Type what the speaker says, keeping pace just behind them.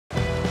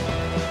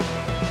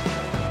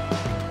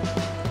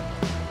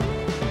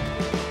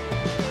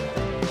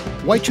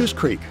Whychus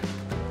Creek,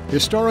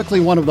 historically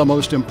one of the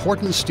most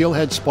important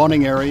steelhead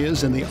spawning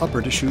areas in the upper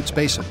Deschutes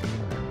Basin.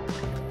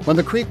 When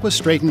the creek was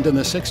straightened in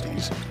the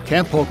 60s,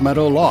 Camp Polk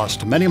Meadow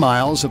lost many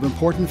miles of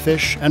important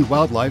fish and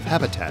wildlife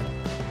habitat.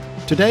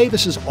 Today,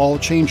 this is all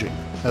changing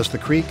as the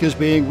creek is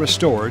being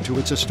restored to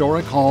its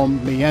historic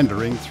home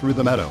meandering through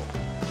the meadow.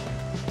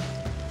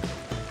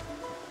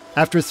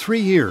 After 3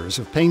 years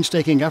of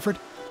painstaking effort,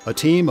 a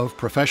team of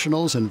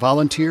professionals and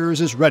volunteers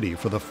is ready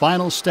for the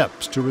final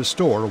steps to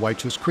restore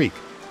Whychus Creek.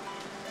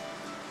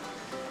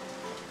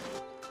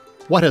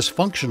 What has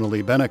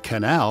functionally been a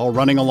canal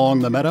running along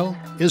the meadow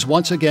is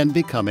once again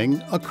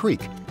becoming a creek,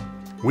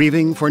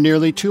 weaving for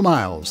nearly 2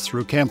 miles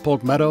through Camp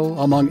Polk Meadow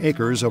among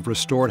acres of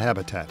restored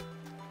habitat.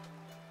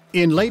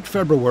 In late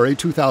February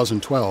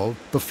 2012,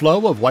 the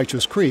flow of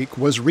Whychus Creek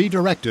was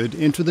redirected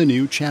into the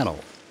new channel.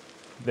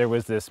 There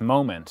was this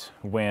moment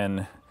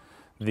when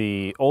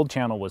the old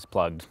channel was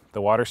plugged,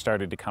 the water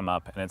started to come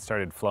up, and it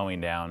started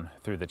flowing down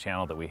through the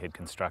channel that we had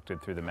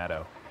constructed through the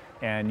meadow.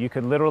 And you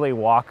could literally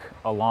walk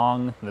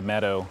along the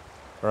meadow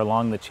or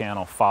along the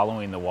channel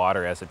following the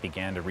water as it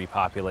began to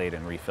repopulate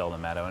and refill the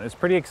meadow. And it's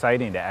pretty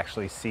exciting to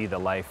actually see the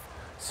life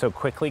so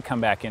quickly come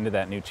back into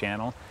that new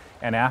channel.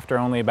 And after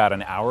only about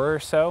an hour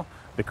or so,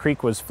 the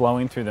creek was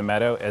flowing through the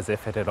meadow as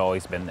if it had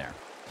always been there.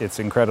 It's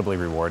incredibly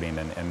rewarding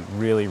and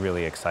really,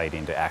 really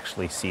exciting to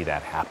actually see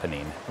that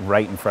happening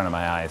right in front of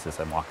my eyes as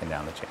I'm walking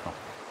down the channel.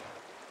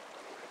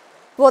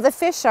 Well, the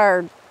fish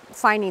are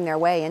finding their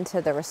way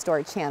into the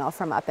restored channel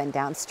from up and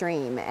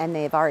downstream, and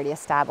they've already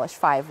established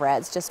 5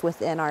 reds just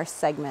within our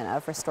segment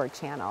of restored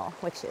channel,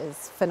 which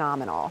is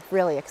phenomenal,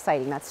 really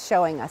exciting. That's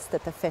showing us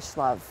that the fish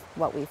love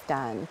what we've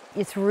done.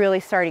 It's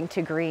really starting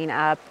to green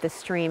up. The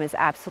stream is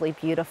absolutely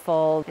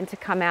beautiful, and to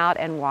come out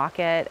and walk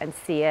it and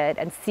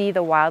see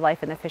the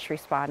wildlife and the fish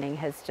responding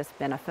has just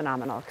been a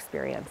phenomenal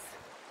experience.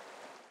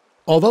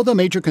 Although the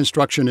major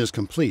construction is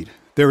complete,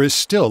 there is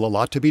still a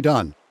lot to be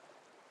done.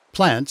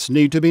 Plants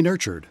need to be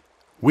nurtured.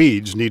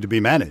 Weeds need to be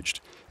managed,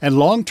 and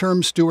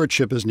long-term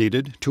stewardship is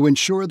needed to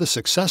ensure the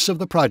success of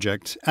the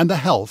project and the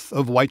health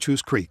of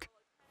Whychus Creek.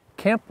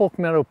 Camp Polk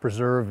Meadow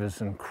Preserve is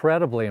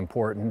incredibly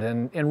important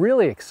and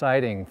really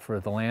exciting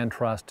for the land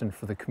trust and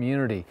for the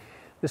community.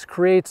 This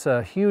creates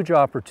a huge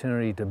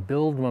opportunity to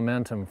build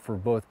momentum for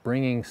both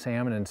bringing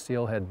salmon and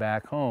steelhead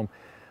back home,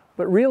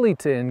 but really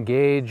to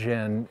engage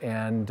and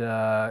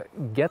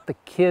get the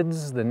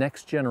kids, the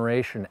next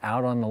generation,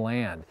 out on the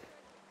land.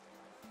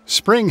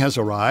 Spring has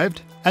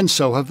arrived, and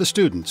so have the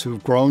students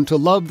who've grown to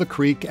love the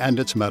creek and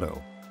its meadow.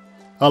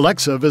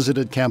 Alexa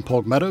visited Camp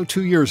Polk Meadow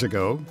 2 years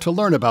ago to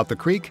learn about the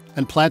creek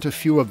and plant a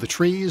few of the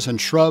trees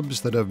and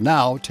shrubs that have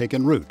now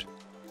taken root.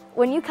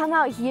 When you come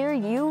out here,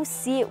 you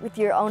see it with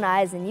your own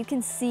eyes and you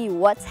can see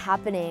what's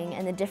happening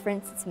and the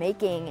difference it's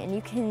making, and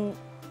you can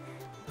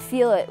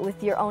feel it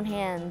with your own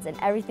hands and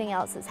everything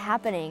else that's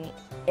happening.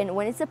 And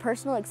when it's a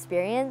personal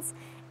experience,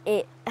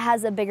 it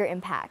has a bigger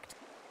impact.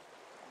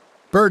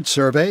 Bird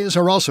surveys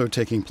are also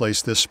taking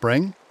place this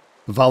spring.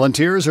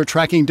 Volunteers are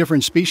tracking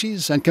different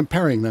species and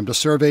comparing them to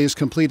surveys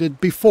completed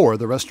before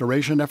the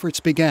restoration efforts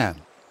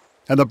began.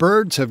 And the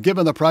birds have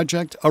given the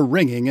project a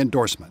ringing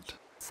endorsement.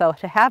 So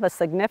to have a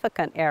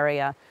significant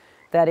area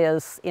that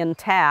is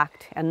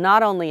intact, and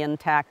not only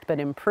intact but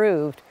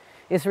improved,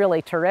 is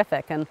really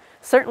terrific. And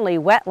certainly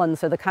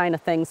wetlands are the kind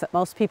of things that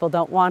most people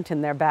don't want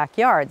in their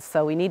backyards,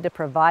 so we need to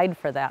provide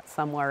for that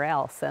somewhere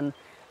else. And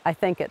I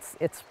think it's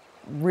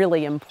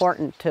really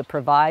important to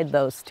provide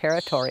those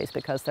territories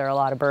because there are a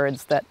lot of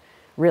birds that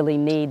really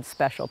need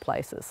special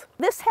places.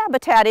 This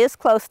habitat is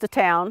close to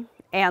town,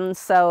 and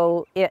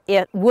so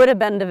it would have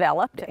been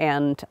developed,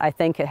 and I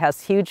think it has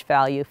huge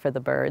value for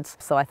the birds.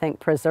 So I think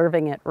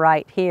preserving it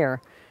right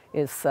here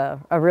is a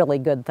really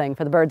good thing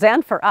for the birds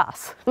and for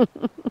us.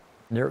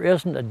 There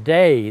isn't a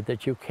day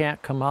that you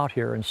can't come out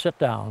here and sit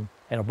down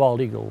and a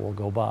bald eagle will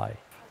go by.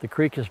 The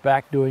creek is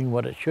back doing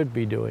what it should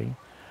be doing.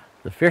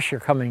 The fish are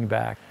coming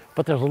back.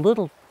 But there's a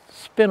little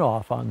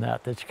spin-off on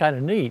that that's kind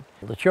of neat.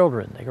 The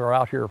children, they go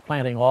out here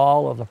planting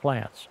all of the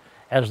plants.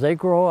 As they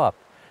grow up,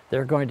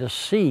 they're going to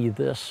see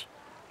this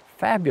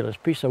fabulous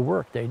piece of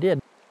work they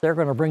did. They're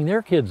going to bring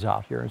their kids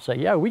out here and say,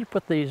 yeah, we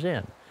put these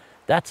in.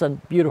 That's a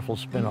beautiful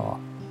spin-off.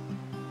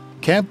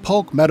 Camp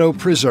Polk Meadow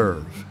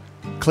Preserve.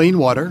 Clean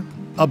water,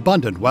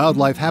 abundant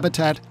wildlife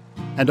habitat,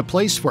 and a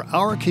place for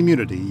our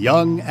community,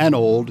 young and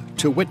old,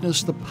 to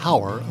witness the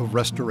power of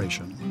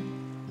restoration.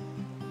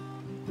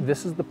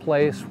 This is the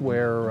place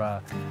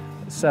where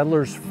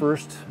settlers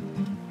first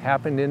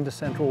happened into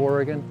Central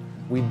Oregon.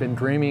 We've been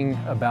dreaming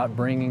about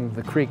bringing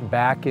the creek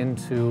back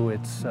into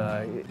its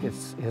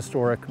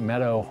historic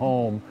meadow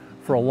home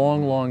for a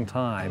long, long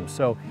time.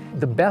 So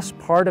the best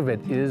part of it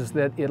is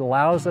that it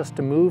allows us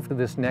to move to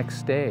this next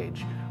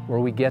stage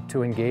where we get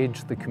to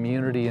engage the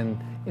community in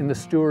the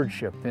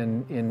stewardship,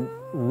 in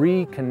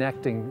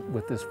reconnecting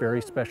with this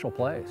very special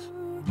place.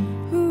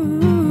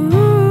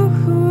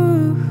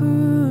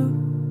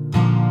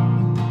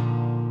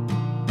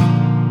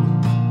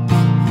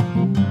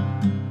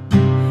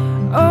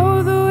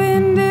 Oh, the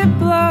wind it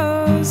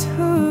blows,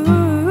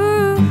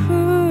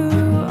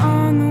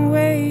 on the way.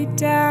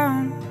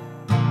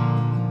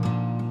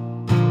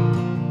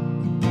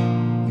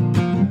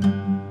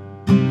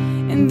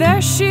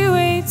 there she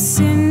waits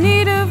in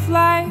need of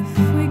life.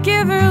 We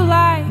give her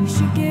life,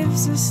 she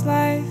gives us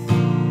life.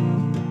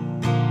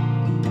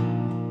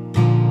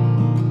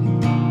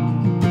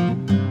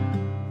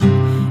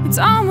 It's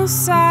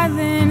almost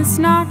silent, it's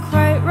not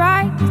quite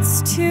right.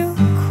 It's too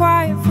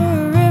quiet for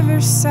a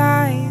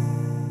riverside.